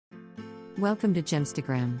Welcome to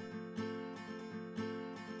Gemstagram.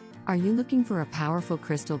 Are you looking for a powerful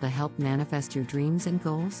crystal to help manifest your dreams and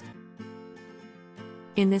goals?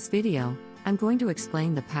 In this video, I'm going to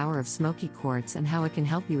explain the power of Smoky Quartz and how it can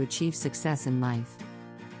help you achieve success in life.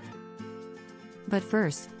 But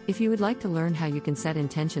first, if you would like to learn how you can set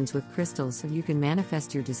intentions with crystals so you can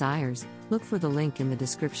manifest your desires, look for the link in the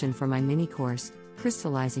description for my mini course,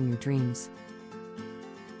 Crystallizing Your Dreams.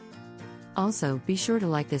 Also, be sure to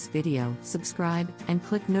like this video, subscribe, and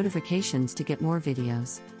click notifications to get more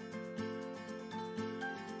videos.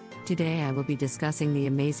 Today I will be discussing the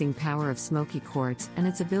amazing power of Smoky Quartz and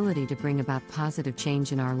its ability to bring about positive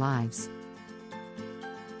change in our lives.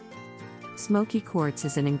 Smoky Quartz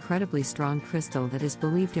is an incredibly strong crystal that is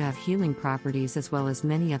believed to have healing properties as well as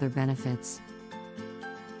many other benefits.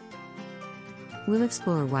 We'll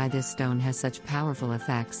explore why this stone has such powerful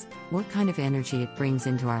effects, what kind of energy it brings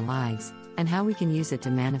into our lives, and how we can use it to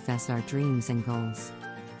manifest our dreams and goals.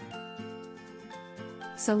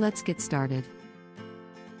 So let's get started.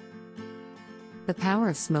 The power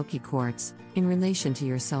of Smoky Quartz, in relation to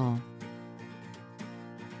your soul.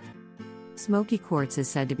 Smoky Quartz is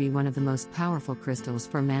said to be one of the most powerful crystals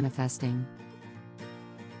for manifesting.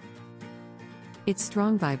 Its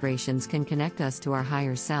strong vibrations can connect us to our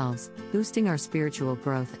higher selves, boosting our spiritual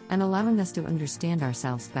growth and allowing us to understand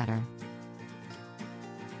ourselves better.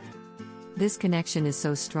 This connection is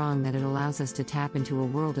so strong that it allows us to tap into a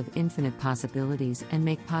world of infinite possibilities and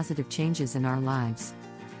make positive changes in our lives.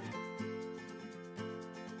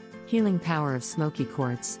 Healing power of Smoky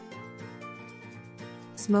Quartz.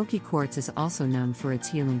 Smoky Quartz is also known for its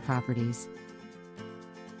healing properties.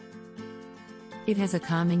 It has a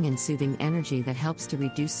calming and soothing energy that helps to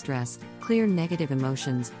reduce stress, clear negative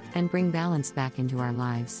emotions, and bring balance back into our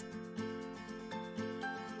lives.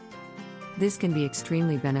 This can be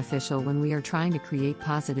extremely beneficial when we are trying to create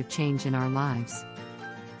positive change in our lives.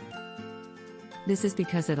 This is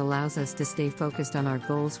because it allows us to stay focused on our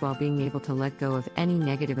goals while being able to let go of any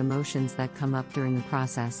negative emotions that come up during the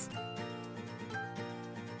process.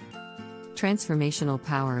 Transformational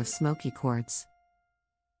power of Smoky Quartz.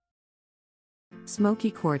 Smoky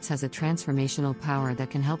Quartz has a transformational power that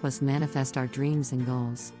can help us manifest our dreams and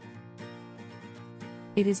goals.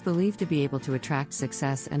 It is believed to be able to attract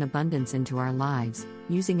success and abundance into our lives,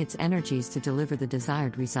 using its energies to deliver the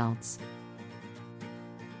desired results.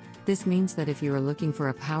 This means that if you are looking for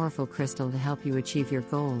a powerful crystal to help you achieve your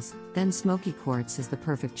goals, then Smoky Quartz is the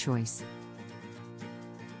perfect choice.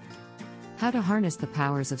 How to harness the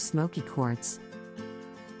powers of Smoky Quartz.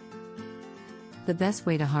 The best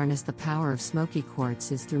way to harness the power of Smoky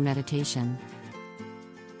Quartz is through meditation.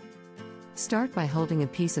 Start by holding a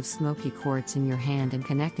piece of Smoky Quartz in your hand and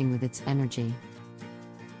connecting with its energy.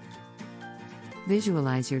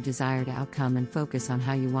 Visualize your desired outcome and focus on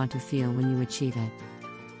how you want to feel when you achieve it.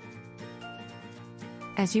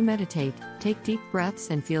 As you meditate, take deep breaths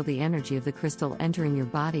and feel the energy of the crystal entering your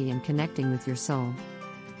body and connecting with your soul.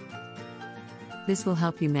 This will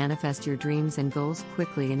help you manifest your dreams and goals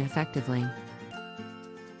quickly and effectively.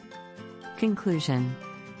 Conclusion.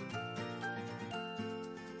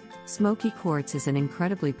 Smoky Quartz is an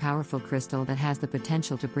incredibly powerful crystal that has the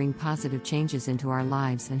potential to bring positive changes into our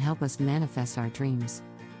lives and help us manifest our dreams.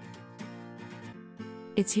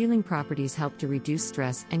 Its healing properties help to reduce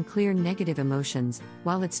stress and clear negative emotions,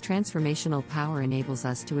 while its transformational power enables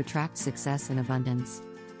us to attract success and abundance.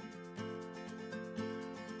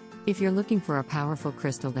 If you're looking for a powerful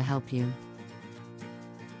crystal to help you.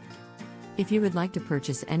 If you would like to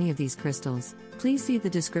purchase any of these crystals, please see the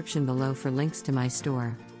description below for links to my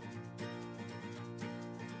store.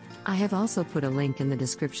 I have also put a link in the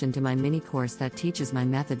description to my mini course that teaches my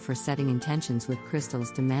method for setting intentions with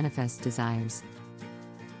crystals to manifest desires.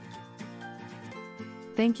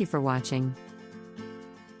 Thank you for watching.